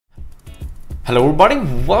Hello everybody,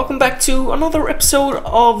 welcome back to another episode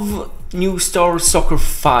of New Star Soccer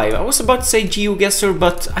 5. I was about to say GeoGuessr,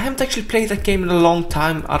 but I haven't actually played that game in a long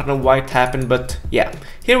time. I don't know why it happened, but yeah.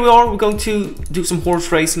 Here we are, we're going to do some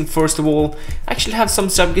horse racing first of all. I actually have some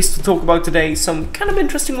subjects to talk about today, some kind of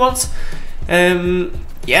interesting ones.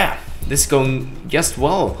 Yeah, this is going just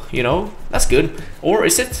well, you know, that's good. Or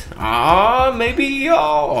is it? Maybe,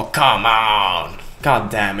 oh, come on. God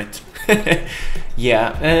damn it.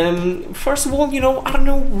 Yeah, first of all, you know, I don't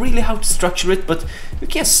know really how to structure it, but we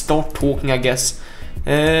can start talking, I guess.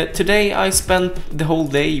 Today I spent the whole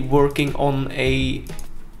day working on a,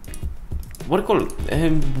 what do you call it,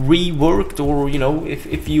 reworked, or, you know,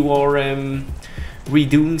 if you are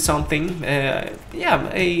redoing something, yeah,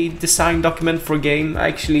 a design document for a game.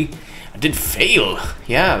 I did fail,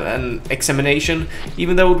 yeah, an examination,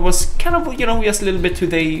 even though it was kind of, you know, just a little bit who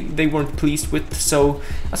they weren't pleased with. So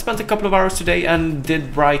I spent a couple of hours today and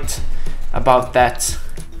did write about that,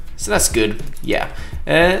 so that's good. Yeah,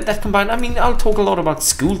 that combined, I mean, I'll talk a lot about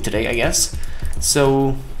school today, I guess.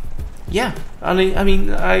 So yeah, I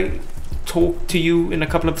mean I talked to you in a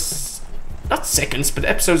couple of not seconds but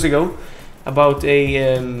episodes ago about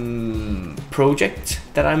a project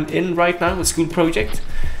that I'm in right now, a school project.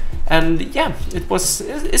 And yeah,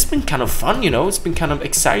 it's been kind of fun, you know, it's been kind of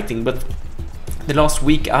exciting, but the last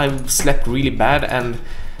week I've slept really bad and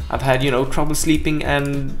I've had, you know, trouble sleeping,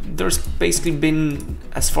 and there's basically been,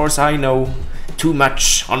 as far as I know, too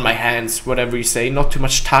much on my hands, whatever you say, not too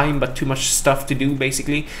much time, but too much stuff to do,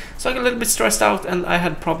 basically. So I got a little bit stressed out and I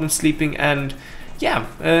had problems sleeping, and yeah,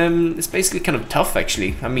 it's basically kind of tough,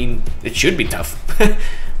 actually. I mean, it should be tough.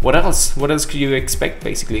 What else could you expect,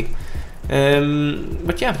 basically?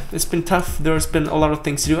 But yeah, it's been tough. There's been a lot of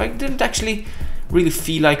things to do. I didn't actually really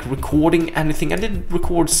feel like recording anything. I did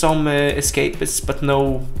record some escapists, but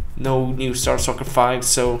no New Star Soccer 5,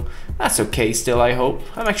 so that's okay still, I hope.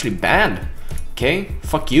 I'm actually banned. Okay,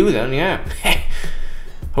 fuck you then, yeah.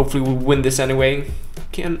 Hopefully we'll win this anyway.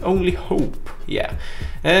 Can only hope, yeah.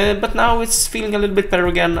 But now it's feeling a little bit better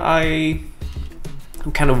again. I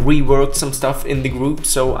kind of reworked some stuff in the group,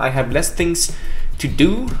 so I have less things to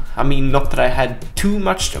do. I mean, not that I had too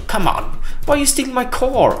much to... Come on, why are you stealing my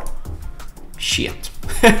car? Shit.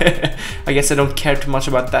 I guess I don't care too much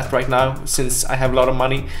about that right now, since I have a lot of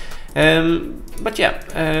money. But yeah,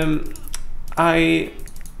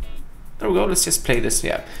 there we go, let's just play this,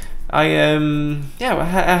 yeah. I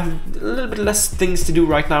have a little bit less things to do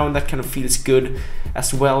right now, and that kind of feels good,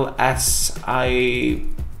 as well as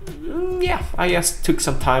yeah, I just took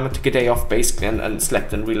some time. I took a day off basically and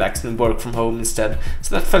slept and relaxed and worked from home instead.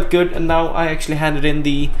 So that felt good, and now I actually handed in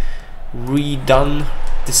the redone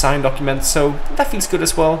design document, so that feels good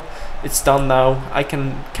as well. It's done now. I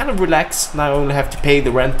can kind of relax. Now I only have to pay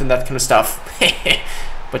the rent and that kind of stuff.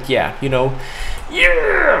 But yeah, you know,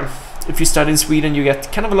 yeah, if you study in Sweden you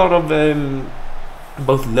get kind of a lot of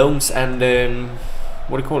both loans and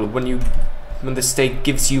what do you call it, when the state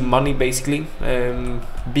gives you money, basically,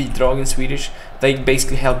 bidrag in Swedish. They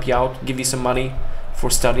basically help you out, give you some money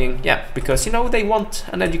for studying. Yeah, because, you know, they want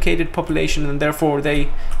an educated population, and therefore they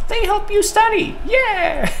help you study.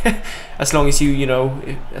 Yeah. As long as you know,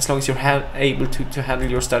 as long as you're able to handle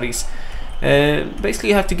your studies. Basically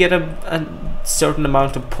you have to get a certain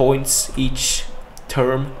amount of points each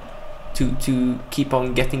term to keep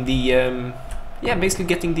on getting the yeah, basically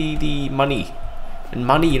getting the money. And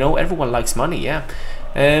money, you know, everyone likes money, yeah.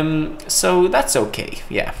 So that's okay,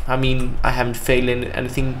 yeah. I mean, I haven't failed in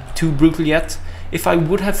anything too brutal yet. If I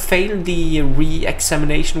would have failed the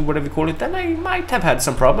re-examination, whatever you call it, then I might have had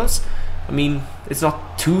some problems. I mean, it's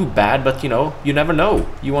not too bad, but you know, you never know.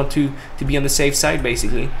 You want to be on the safe side,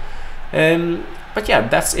 basically. But yeah,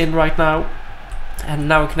 that's in right now. And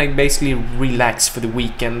now I can basically relax for the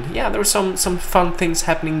weekend. Yeah, there are some fun things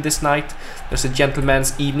happening this night. There's a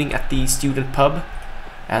gentleman's evening at the student pub,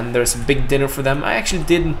 and there's a big dinner for them. I actually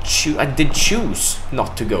didn't choose. I did choose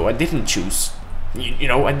not to go. I didn't choose. You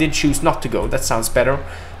know, I did choose not to go. That sounds better,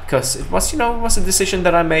 because it was, you know, it was a decision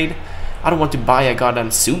that I made. I don't want to buy a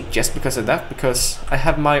goddamn suit just because of that, because I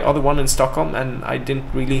have my other one in Stockholm, and I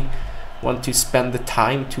didn't really want to spend the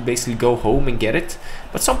time to basically go home and get it.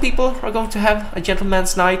 But some people are going to have a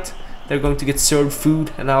gentleman's night. They're going to get served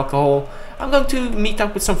food and alcohol. I'm going to meet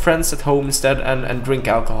up with some friends at home instead and drink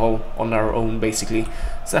alcohol on our own, basically.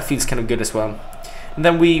 So that feels kind of good as well. And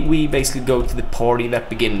then we basically go to the party that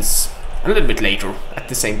begins a little bit later at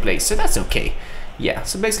the same place, so that's okay. Yeah,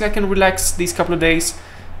 so basically I can relax these couple of days.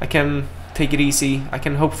 I can take it easy. I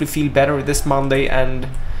can hopefully feel better this Monday, and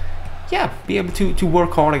yeah, be able to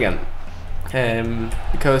work hard again.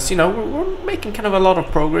 Because, you know, we're making kind of a lot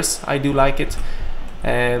of progress. I do like it.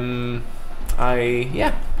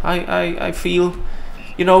 I feel,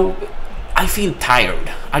 you know, I feel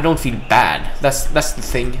tired. I don't feel bad. That's the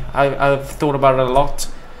thing. I've thought about it a lot.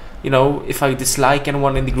 You know, if I dislike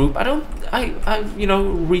anyone in the group, I you know,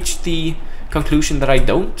 reached the conclusion that I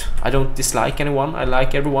don't dislike anyone. I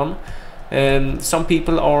like everyone. Some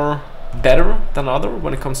people are better than other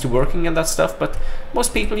when it comes to working and that stuff, but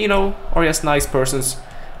most people, you know, are just nice persons.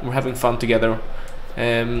 We're having fun together.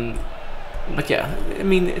 But yeah, I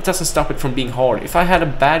mean, it doesn't stop it from being hard. If I had a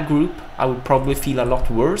bad group, I would probably feel a lot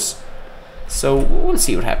worse. So we'll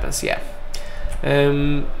see what happens. Yeah.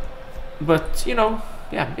 But you know,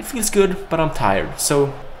 yeah, it feels good, but I'm tired.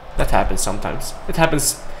 So that happens sometimes. It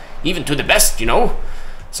happens even to the best, you know.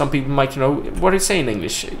 Some people might, you know, what do you say in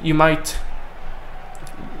English? You might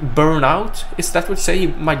burn out. Is that what you say? You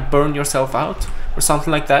might burn yourself out or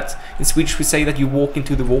something like that. In Swedish we say that you walk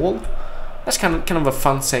into the wall. That's kind of a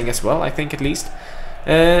fun saying as well, I think, at least.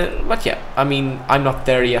 But yeah, I mean, I'm not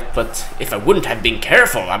there yet, but if I wouldn't have been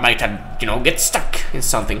careful, I might have, you know, get stuck in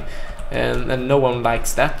something. And no one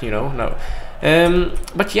likes that, you know, no.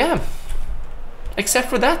 But yeah, except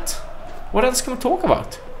for that, what else can we talk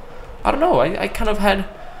about? I don't know, I kind of had...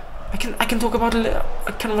 I can talk about a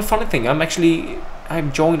kind of a funny thing.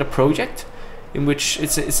 I've joined a project in which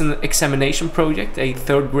it's an examination project. A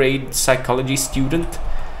 3rd grade psychology student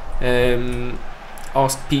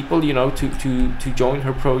asked people, you know, to join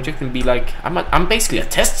her project and be like, I'm basically a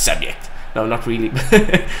test subject. No, not really.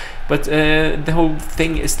 But the whole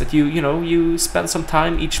thing is that you spend some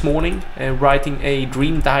time each morning writing a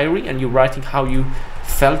dream diary, and you're writing how you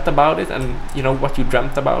felt about it, and you know what you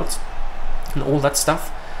dreamt about and all that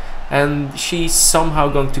stuff. And she's somehow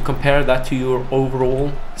going to compare that to your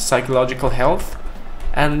overall psychological health,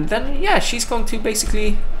 and then yeah, she's going to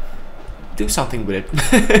basically do something with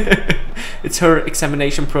it. It's her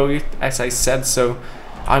examination project, as I said, so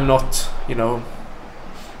I'm not, you know,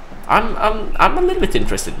 I'm a little bit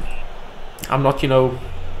interested. I'm not, you know,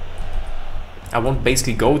 I won't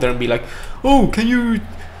basically go there and be like, oh, can you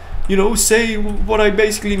know, say what I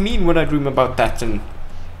basically mean when I dream about that and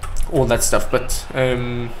all that stuff. But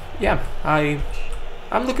yeah,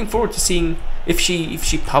 I'm looking forward to seeing if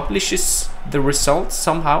she publishes the results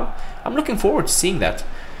somehow. I'm looking forward to seeing that.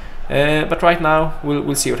 But right now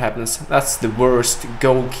we'll see what happens. That's the worst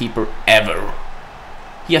goalkeeper ever.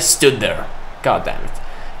 He just stood there. God damn it.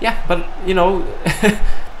 Yeah, but you know,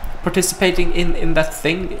 participating in that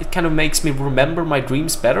thing, it kind of makes me remember my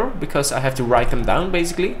dreams better, because I have to write them down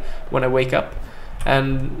basically when I wake up,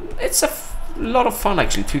 and it's a lot of fun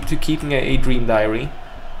actually to keeping a dream diary.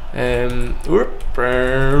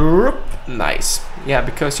 Nice. Yeah,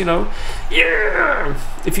 because you know, yeah,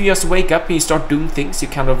 if you just wake up and you start doing things, you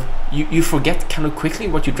kind of you forget kind of quickly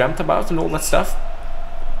what you dreamt about and all that stuff.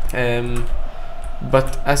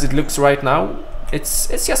 But as it looks right now, it's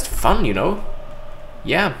just fun, you know.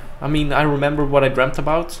 Yeah, I mean, I remember what I dreamt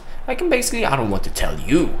about. I can basically, I don't want to tell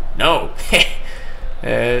you, no.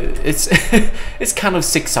 It's it's kind of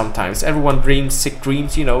sick sometimes. Everyone dreams sick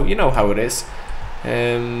dreams, you know how it is.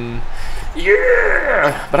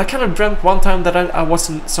 Yeah, but I kind of dreamt one time that I was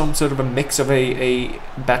in some sort of a mix of a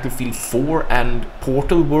Battlefield 4 and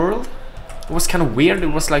Portal world. It was kind of weird. It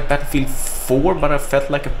was like Battlefield 4, but I felt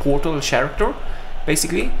like a Portal character,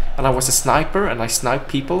 basically, and I was a sniper and I sniped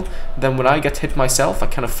people. Then when I got hit myself, I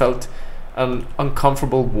kind of felt an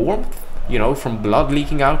uncomfortable warmth, you know, from blood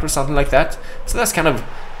leaking out or something like that. So that's kind of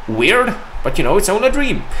weird, but you know, it's only a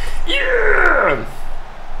dream. Yeah.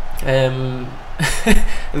 And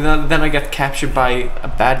then I got captured by a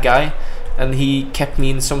bad guy, and he kept me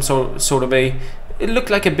in some sort of a, it looked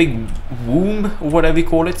like a big womb or whatever you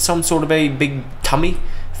call it, some sort of a big tummy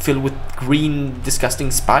filled with green disgusting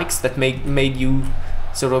spikes that made you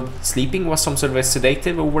sort of sleeping. Was some sort of a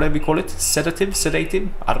sedative or whatever you call it, sedative,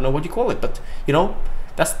 I don't know what you call it, but you know,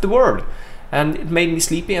 that's the word. And it made me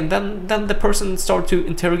sleepy, and then the person started to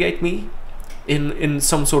interrogate me in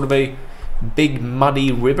some sort of a big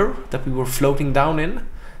muddy river that we were floating down in.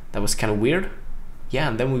 That was kind of weird. Yeah,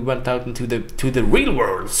 and then we went out into the real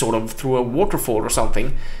world, sort of through a waterfall or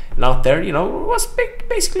something. And out there, you know, it was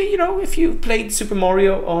basically, you know, if you played Super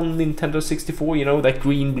Mario on Nintendo 64, you know, that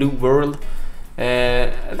green blue world,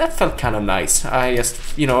 that felt kind of nice. I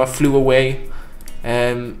just, you know, I flew away.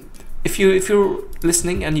 If you're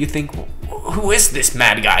listening and you think, who is this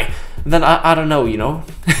mad guy? Then I don't know, you know.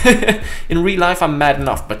 In real life I'm mad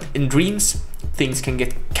enough, but in dreams things can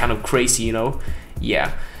get kind of crazy, you know.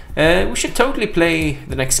 Yeah. We should totally play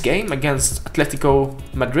the next game against Atletico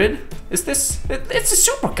Madrid. Is this... It's a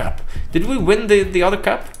Super Cup. Did we win the other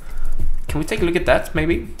cup? Can we take a look at that,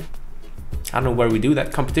 maybe? I don't know where we do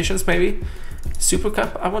that. Competitions, maybe? Super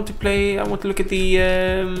Cup. I want to look at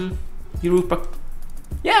the Europa.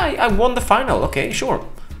 Yeah, I won the final. Okay, sure.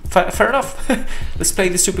 Fair enough. Let's play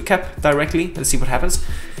the Super Cup directly and see what happens.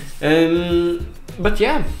 But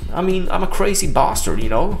yeah, I mean, I'm a crazy bastard, you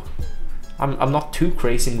know. I'm not too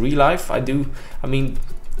crazy in real life. I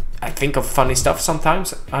think of funny stuff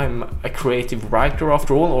sometimes. I'm a creative writer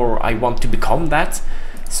after all, or I want to become that.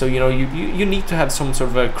 So, you know, you need to have some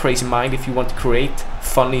sort of a crazy mind if you want to create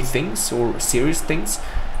funny things or serious things.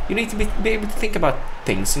 You need to be able to think about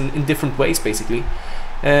things in different ways, basically.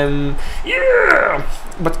 Yeah!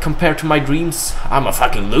 But compared to my dreams, I'm a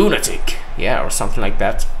fucking lunatic. Yeah, or something like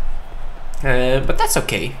that. But that's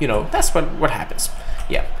okay, you know, that's what happens.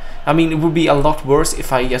 Yeah. I mean, it would be a lot worse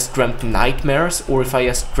if I just dreamt nightmares, or if I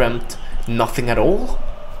just dreamt nothing at all.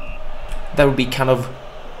 That would be kind of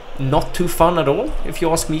not too fun at all, if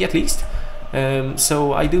you ask me at least.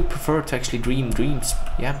 So I do prefer to actually dream dreams,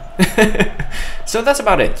 yeah. So that's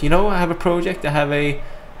about it, you know. I have a project, I have a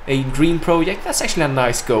dream project. That's actually a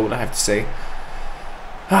nice goal, I have to say.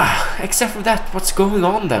 Except for that, what's going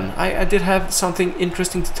on then? I did have something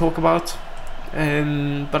interesting to talk about,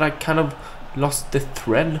 but I kind of lost the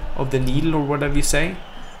thread of the needle, or whatever you say.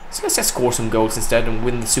 So let's just score some goals instead and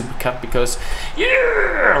win the Super Cup, because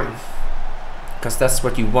yeah, because that's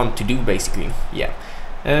what you want to do, basically. Yeah.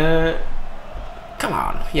 Come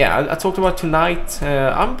on. Yeah, I talked about tonight.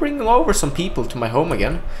 I'm bringing over some people to my home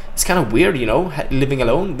again. It's kind of weird, you know, living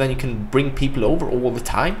alone. Then you can bring people over all the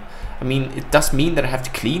time. I mean, it does mean that I have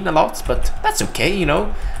to clean a lot, but that's okay, you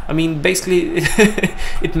know. I mean, basically,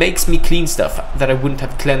 it makes me clean stuff that I wouldn't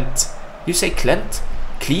have cleaned. You say cleaned?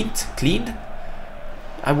 Cleaned?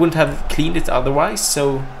 I wouldn't have cleaned it otherwise,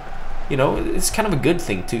 so, you know, it's kind of a good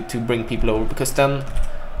thing to bring people over, because then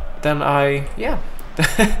I, yeah,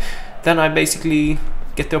 then I basically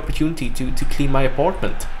get the opportunity to clean my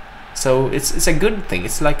apartment. So it's a good thing.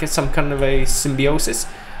 It's like some kind of a symbiosis.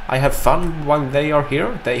 I have fun while they are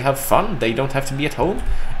here. They have fun. They don't have to be at home,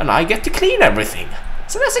 and I get to clean everything.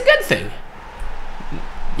 So that's a good thing.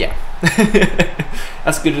 Yeah.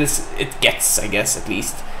 As good as it gets, I guess, at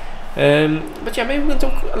least. But yeah, maybe we'll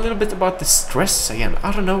talk a little bit about the stress again.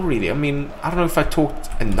 I don't know, really. I mean, I don't know if I talked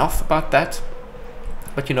enough about that.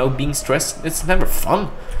 But, you know, being stressed, it's never fun.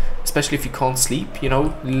 Especially if you can't sleep, you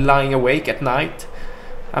know, lying awake at night.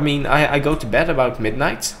 I mean, I go to bed about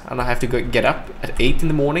midnight, and I have to get up at 8 in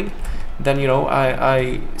the morning. Then, you know,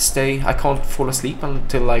 I can't fall asleep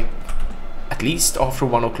until, like, at least after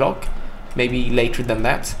 1 o'clock. Maybe later than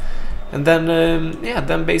that. And then, yeah,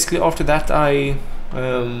 then basically after that I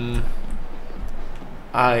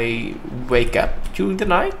wake up during the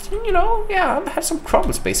night, and, you know, yeah, I've had some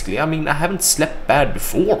problems, basically. I mean, I haven't slept bad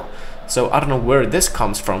before, so I don't know where this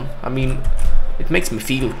comes from. I mean, it makes me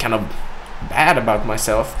feel kind of bad about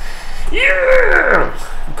myself. Yeah!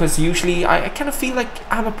 Because usually I kind of feel like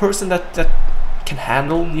I'm a person that can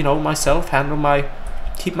handle, you know, myself,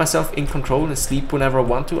 keep myself in control and sleep whenever I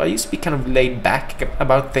want to. I used to be kind of laid back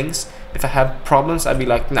about things. If I have problems, I'd be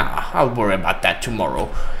like, nah, I'll worry about that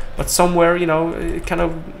tomorrow. But somewhere, you know, it kind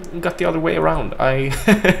of got the other way around.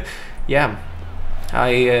 Yeah,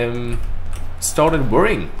 I started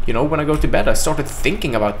worrying, you know, when I go to bed. I started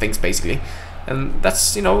thinking about things, basically. And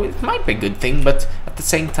that's, you know, it might be a good thing, but at the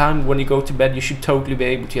same time, when you go to bed, you should totally be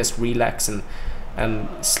able to just relax and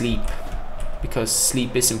sleep. Because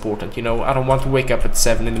sleep is important, you know. I don't want to wake up at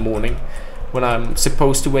 7 in the morning when I'm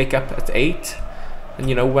supposed to wake up at 8. And,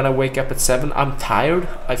 you know, when I wake up at 7, I'm tired.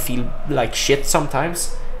 I feel like shit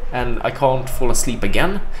sometimes, and I can't fall asleep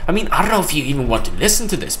again. I mean, I don't know if you even want to listen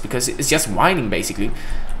to this, because it's just whining, basically.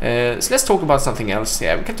 So let's talk about something else.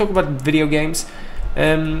 Yeah, we can talk about video games.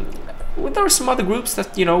 There are some other groups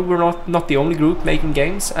that, you know, we're not the only group making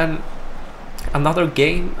games. And another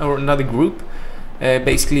game, or another group,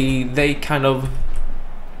 basically they kind of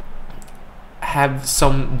have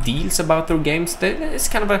some deals about their games. It's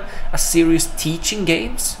kind of a serious teaching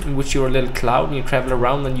games, in which you're a little cloud and you travel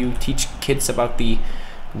around and you teach kids about the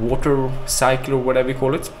water cycle, or whatever you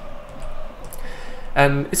call it.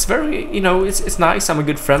 And it's very, you know, it's nice. I'm a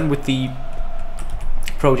good friend with the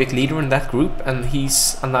project leader in that group, and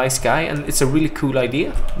he's a nice guy, and it's a really cool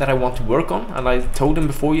idea that I want to work on. And I told him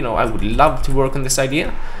before, you know, I would love to work on this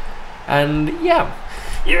idea. And yeah,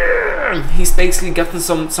 he's basically gotten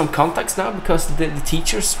some contacts now, because the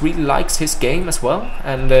teachers really likes his game as well.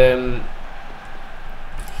 And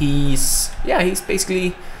he's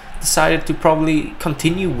basically decided to probably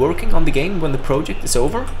continue working on the game when the project is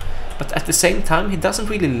over. But at the same time, he doesn't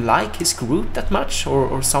really like his group that much,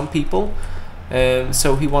 or some people.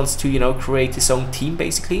 So he wants to, you know, create his own team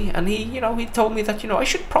basically, and he, you know, he told me that, you know, I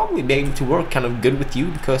should probably be able to work kind of good with you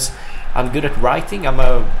because I'm good at writing, I'm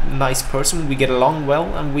a nice person, we get along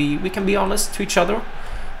well, and we can be honest to each other.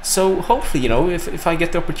 So hopefully, you know, if I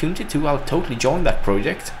get the opportunity to, I'll totally join that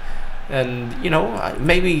project. And, you know,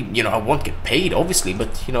 maybe, you know, I won't get paid obviously,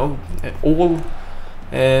 but, you know, all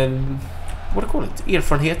what do you call it,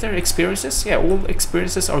 erfarenheter, experiences, yeah, all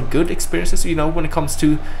experiences are good experiences, you know, when it comes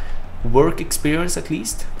to work experience. At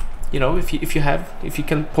least, you know, if you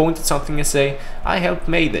can point at something and say I helped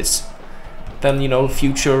make this, then, you know,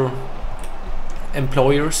 future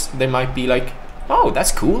employers, they might be like, oh,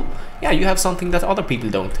 that's cool, yeah, you have something that other people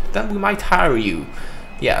don't, then we might hire you.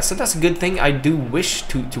 Yeah, so that's a good thing. I do wish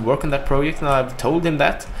to work on that project, and I've told him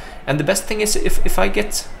that. And the best thing is if I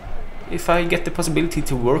get the possibility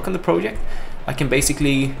to work on the project, I can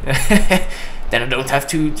basically then I don't have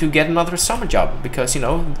to get another summer job, because, you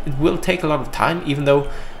know, it will take a lot of time. Even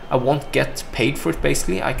though I won't get paid for it,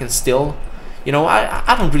 basically, I can still, you know,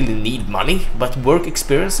 I don't really need money, but work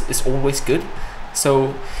experience is always good.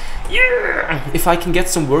 So yeah, if I can get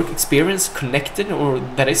some work experience connected, or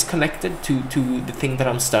that is connected to the thing that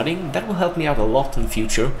I'm studying, that will help me out a lot in the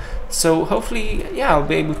future. So hopefully, yeah, I'll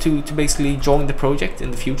be able to basically join the project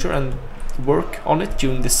in the future and work on it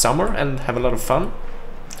during the summer and have a lot of fun.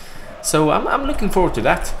 So I'm looking forward to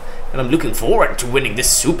that, and I'm looking forward to winning this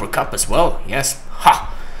Super Cup as well. Yes,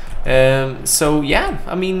 ha. So yeah,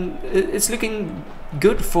 I mean, it's looking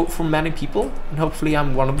good for many people, and hopefully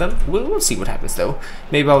I'm one of them. We'll see what happens though.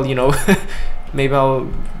 Maybe I'll, you know, maybe I'll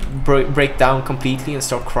break down completely and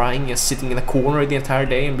start crying and sitting in a corner the entire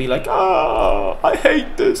day and be like, ah, I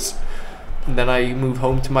hate this. And then I move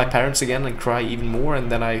home to my parents again and cry even more, and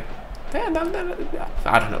then I don't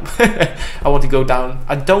know. I want to go down.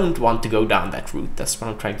 I don't want to go down that route. That's what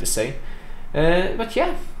I'm trying to say. But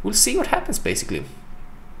yeah, we'll see what happens. Basically,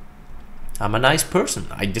 I'm a nice person.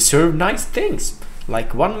 I deserve nice things,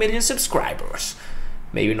 like 1 million subscribers.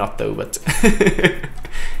 Maybe not though, but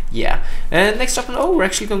yeah. Next up, we're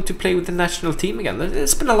actually going to play with the national team again.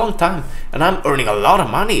 It's been a long time, and I'm earning a lot of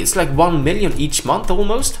money. It's like 1 million each month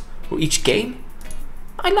almost, or each game.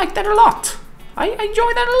 I like that a lot. I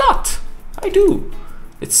enjoy that a lot. I do.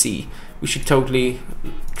 Let's see. We should totally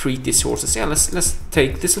treat these horses. Yeah, let's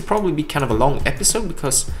take. This will probably be kind of a long episode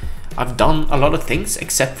because I've done a lot of things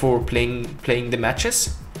except for playing the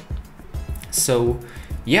matches. So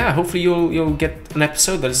yeah, hopefully you'll get an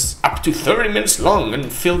episode that is up to 30 minutes long and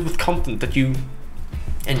filled with content that you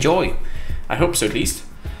enjoy. I hope so, at least.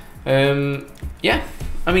 Yeah,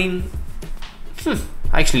 I mean,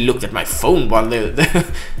 I actually looked at my phone while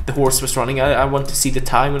the horse was running. I want to see the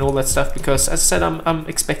time and all that stuff, because as I said, I'm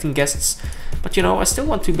expecting guests, but, you know, I still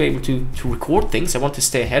want to be able to record things. I want to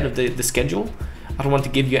stay ahead of the schedule. I don't want to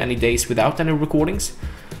give you any days without any recordings.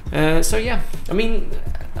 So yeah, I mean,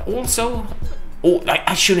 also,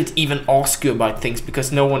 I shouldn't even ask you about things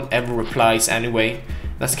because no one ever replies anyway.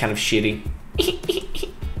 That's kind of shitty.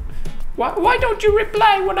 Why don't you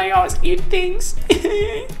reply when I ask you things?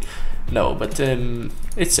 No, but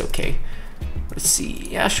it's okay. Let's see.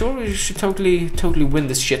 Yeah, sure, we should totally win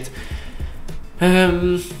this shit.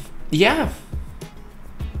 Yeah.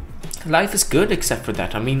 Life is good except for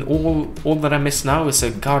that. I mean, all that I miss now is a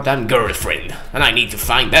goddamn girlfriend, and I need to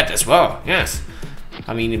find that as well. Yes.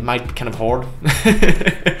 I mean, it might be kind of hard.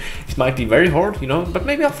 It might be very hard, you know, but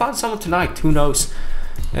maybe I'll find someone tonight. Who knows?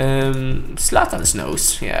 Zlatan's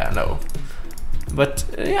knows. Yeah, no. But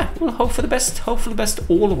yeah, we'll hope for the best. Hope for the best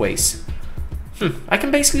always. I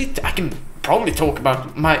can probably talk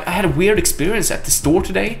about I had a weird experience at the store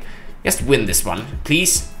today. Just win this one,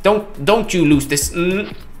 please. Don't you lose this.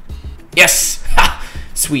 Yes, ha!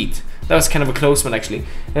 Sweet. That was kind of a close one, actually.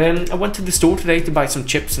 I went to the store today to buy some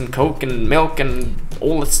chips and Coke and milk and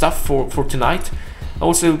all that stuff for tonight. I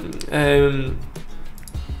also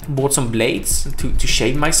bought some blades to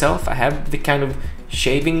shave myself. I have the kind of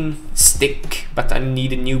shaving stick, but I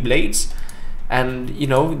needed new blades. And, you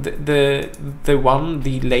know, the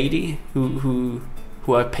lady who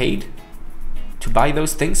I paid to buy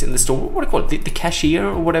those things in the store, what do you call it, the cashier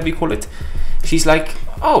or whatever you call it, she's like,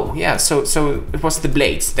 oh yeah, so it was the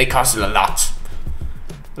blades, they costed a lot.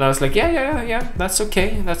 And I was like, yeah, that's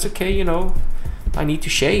okay, you know, I need to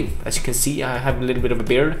shave. As you can see, I have a little bit of a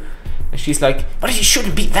beard. And she's like, but it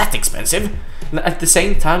shouldn't be that expensive. And at the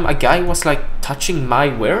same time, a guy was like touching my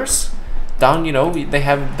wares down, you know, they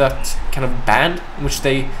have that kind of band which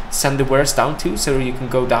they send the wares down to, so you can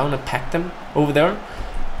go down and pack them over there.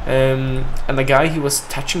 And the guy, he was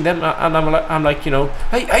touching them, and I'm like, you know,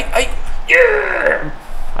 hey, yeah!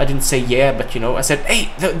 I didn't say yeah, but you know, I said, hey,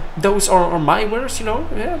 those are my wares, you know.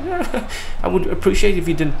 Yeah. I would appreciate if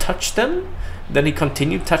you didn't touch them. Then he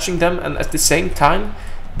continued touching them, and at the same time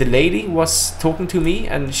the lady was talking to me,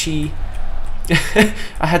 and she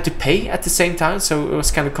I had to pay at the same time, so it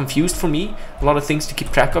was kind of confused for me. A lot of things to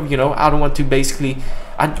keep track of, you know. I don't want to basically,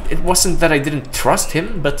 it wasn't that I didn't trust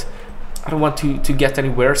him, but I don't want to get any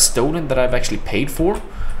wares stolen that I've actually paid for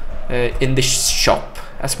in the shop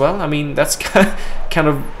as well. I mean, that's kind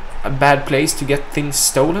of a bad place to get things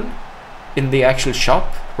stolen, in the actual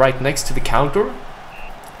shop right next to the counter.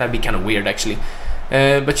 That'd be kind of weird, actually.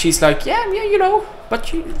 But she's like, yeah, you know,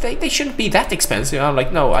 but they shouldn't be that expensive. I'm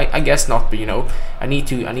like, no, I guess not, but you know, I need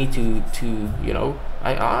to you know,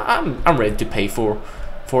 I'm ready to pay for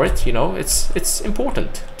it, you know. It's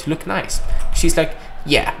important to look nice. She's like,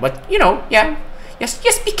 yeah, but you know, yeah,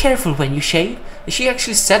 just be careful when you shave. She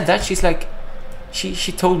actually said that. She's like,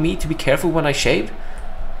 she told me to be careful when I shave,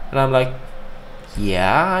 and I'm like,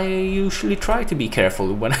 yeah, I usually try to be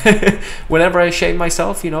careful when whenever I shave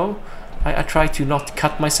myself, you know. I try to not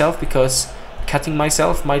cut myself, because cutting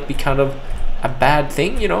myself might be kind of a bad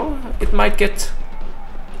thing, you know. It might get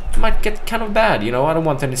kind of bad, you know. I don't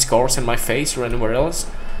want any scars in my face or anywhere else.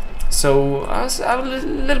 So I was a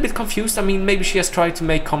little bit confused. I mean, maybe she has tried to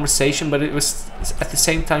make conversation, but it was at the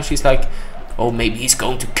same time she's like, oh, maybe he's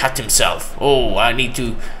going to cut himself. Oh, I need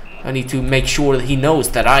to make sure that he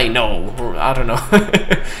knows that I know, or I don't know.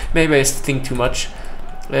 Maybe I think too much,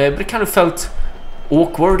 but it kind of felt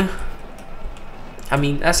awkward. I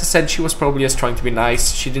mean, as I said, she was probably just trying to be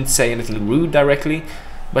nice. She didn't say anything rude directly,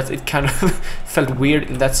 but it kind of felt weird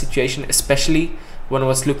in that situation, especially when I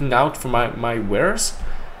was looking out for my wares.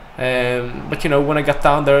 But you know, when I got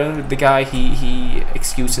down there, the guy, he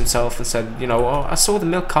excused himself and said, you know, oh, I saw the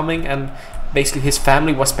milk coming, and basically his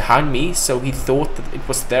family was behind me, so he thought that it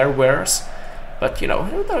was their wares. But you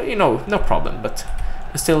know, no problem. But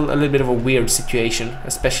it's still a little bit of a weird situation,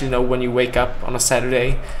 especially, you know, when you wake up on a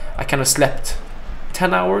Saturday. I kind of slept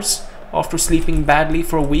 10 hours after sleeping badly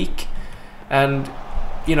for a week, and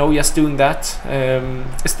you know, just doing that.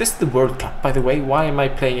 Is this the World Cup, by the way? Why am I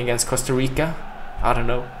playing against Costa Rica? I don't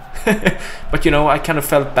know. But you know, I kind of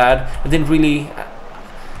felt bad. I didn't really,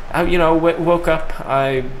 you know, woke up,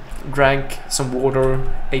 I drank some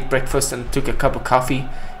water, ate breakfast, and took a cup of coffee.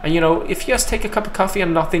 And you know, if you just take a cup of coffee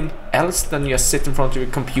and nothing else, then you just sit in front of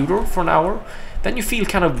your computer for an hour, then you feel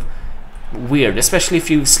kind of weird, especially if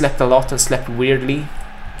you slept a lot and slept weirdly.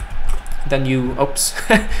 Then you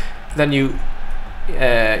then you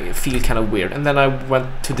feel kind of weird. And then I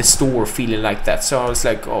went to the store feeling like that, so I was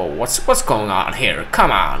like, oh, what's going on here?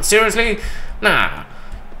 Come on, seriously? Nah,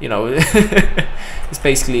 you know. It's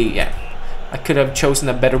basically, yeah, I could have chosen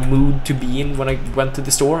a better mood to be in when I went to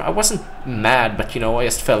the store. I wasn't mad, but you know, I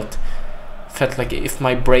just felt like if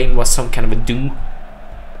my brain was some kind of a dough,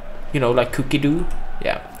 you know, like cookie dough.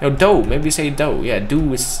 Yeah, or dough, maybe you say dough. Yeah,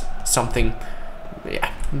 dough is something,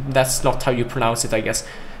 yeah, that's not how you pronounce it, I guess.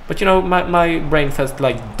 But you know, my brain felt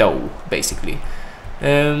like dough, basically.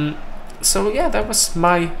 So yeah, that was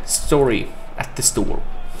my story at the store.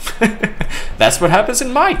 That's what happens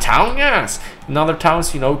in my town, yes. In other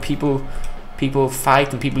towns, you know, people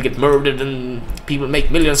fight and people get murdered and people make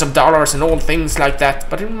millions of dollars and all things like that.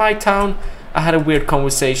 But in my town, I had a weird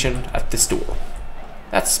conversation at the store.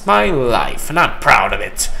 That's my life, and I'm proud of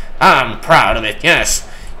it. I'm proud of it, yes.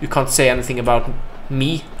 You can't say anything about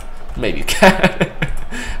me. Maybe you can.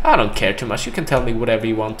 I don't care too much. You can tell me whatever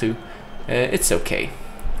you want to. It's okay.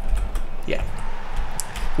 Yeah.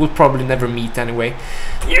 We'll probably never meet anyway.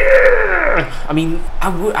 Yeah! I mean,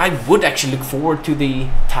 I would actually look forward to the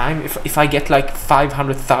time if I get like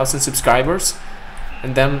 500,000 subscribers,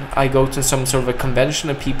 and then I go to some sort of a convention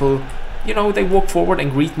and people, you know, they walk forward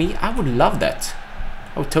and greet me. I would love that.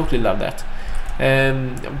 I would totally love that.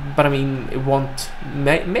 But I mean, it won't.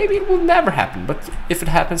 Maybe it will never happen. But if it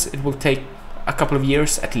happens, it will take a couple of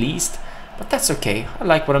years at least. But that's okay. I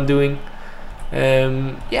like what I'm doing.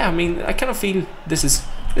 Yeah, I mean, I kind of feel this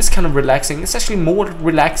is kind of relaxing. It's actually more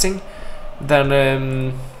relaxing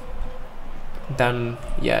than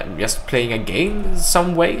yeah, just playing a game in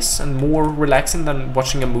some ways, and more relaxing than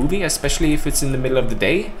watching a movie, especially if it's in the middle of the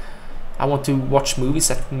day. I want to watch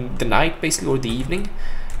movies at the night, basically, or the evening.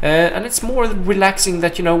 And it's more relaxing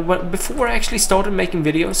that, you know, before I actually started making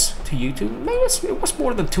videos to YouTube, maybe it was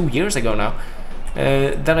more than 2 years ago now.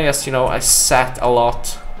 Then I just, you know, I sat a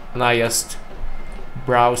lot and I just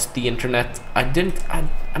browsed the internet.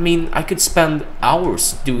 I mean, I could spend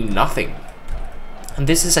hours doing nothing. And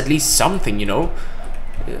this is at least something, you know.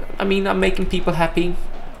 I mean, I'm making people happy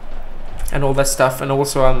and all that stuff, and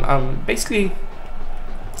also I'm basically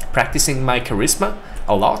practicing my charisma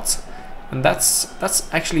a lot, and that's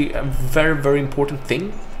actually a very important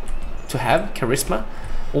thing to have, charisma.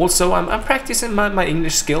 Also, I'm practicing my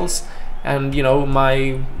English skills, and you know,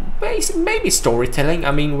 my basic maybe storytelling.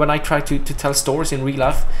 I mean, when I try to tell stories in real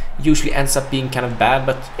life, it usually ends up being kind of bad,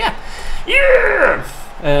 but yeah.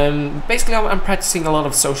 Basically, I'm practicing a lot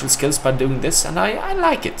of social skills by doing this, and I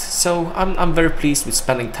like it. So I'm very pleased with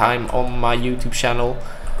spending time on my YouTube channel,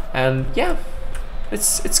 and yeah,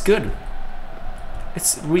 it's good.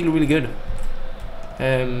 It's really good.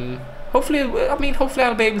 Hopefully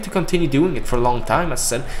I'll be able to continue doing it for a long time. As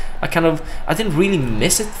I said, I didn't really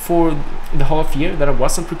miss it for the half year that I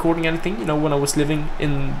wasn't recording anything. You know, when I was living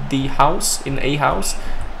in a house, in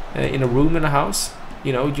a room in a house,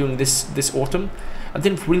 you know, during this autumn, I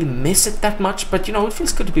didn't really miss it that much. But you know, it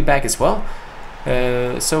feels good to be back as well.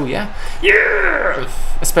 So yeah,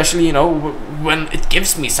 especially, you know, when it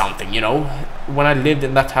gives me something. You know, when I lived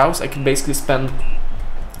in that house, I could basically spend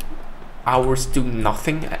hours doing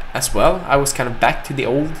nothing as well. I was kind of back to the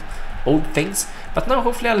old things, but now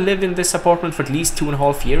hopefully I'll live in this apartment for at least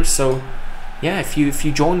 2.5 years. So yeah, if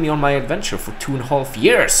you join me on my adventure for 2.5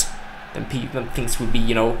 years, then things will be,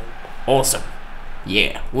 you know, awesome.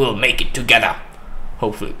 Yeah, we'll make it together,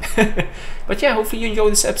 hopefully. But yeah, hopefully you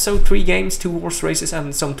enjoyed this episode. 3 games, 2 horse races,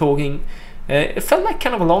 and some talking. It felt like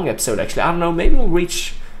kind of a long episode, actually. I don't know, maybe we'll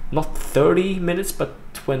reach not 30 minutes, but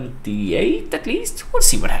 28 at least. We'll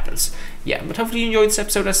see what happens. Yeah, but hopefully you enjoyed this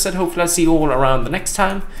episode. As I said, hopefully I'll see you all around the next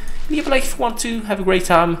time. Leave a like if you want to. Have a great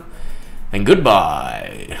time, and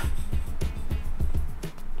goodbye.